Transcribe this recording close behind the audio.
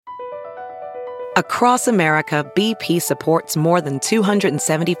Across America, BP supports more than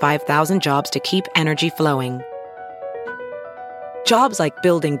 275,000 jobs to keep energy flowing. Jobs like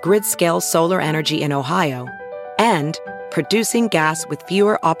building grid-scale solar energy in Ohio and producing gas with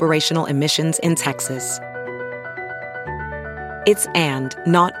fewer operational emissions in Texas. It's and,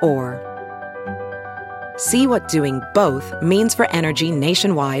 not or. See what doing both means for energy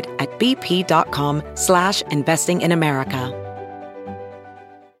nationwide at bp.com/investing in America.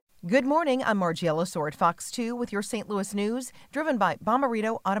 Good morning, I'm Margie Ellisor at Fox 2 with your St. Louis news, driven by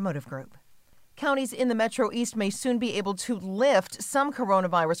Bomarito Automotive Group. Counties in the Metro East may soon be able to lift some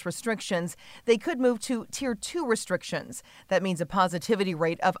coronavirus restrictions. They could move to Tier 2 restrictions. That means a positivity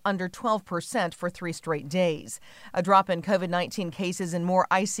rate of under 12% for 3 straight days. A drop in COVID-19 cases and more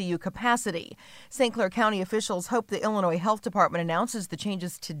ICU capacity. St. Clair County officials hope the Illinois Health Department announces the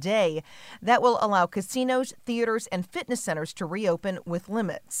changes today. That will allow casinos, theaters, and fitness centers to reopen with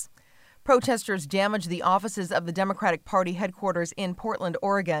limits. Protesters damaged the offices of the Democratic Party headquarters in Portland,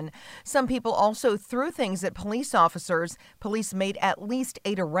 Oregon. Some people also threw things at police officers. Police made at least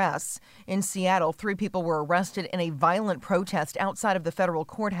 8 arrests. In Seattle, 3 people were arrested in a violent protest outside of the federal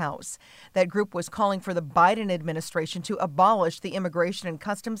courthouse. That group was calling for the Biden administration to abolish the Immigration and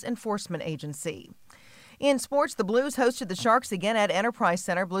Customs Enforcement Agency. In sports, the Blues hosted the Sharks again at Enterprise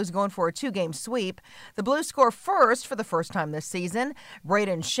Center. Blues going for a 2-game sweep. The Blues score first for the first time this season.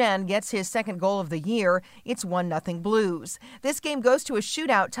 Braden Shen gets his second goal of the year. It's 1-0 Blues. This game goes to a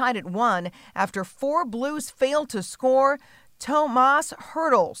shootout tied at 1 after 4 Blues failed to score. Tomas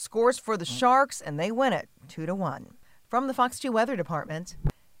Hertl scores for the Sharks, and they win it 2-1. From the Fox 2 Weather Department.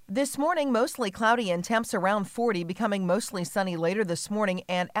 This morning, mostly cloudy and temps around 40, becoming mostly sunny later this morning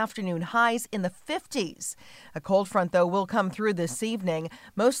and afternoon highs in the 50s. A cold front, though, will come through this evening.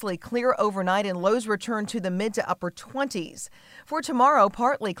 Mostly clear overnight and lows return to the mid to upper 20s. For tomorrow,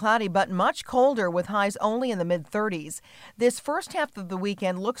 partly cloudy but much colder with highs only in the mid-30s. This first half of the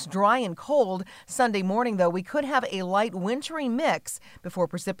weekend looks dry and cold. Sunday morning, though, we could have a light wintry mix before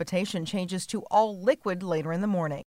precipitation changes to all liquid later in the morning.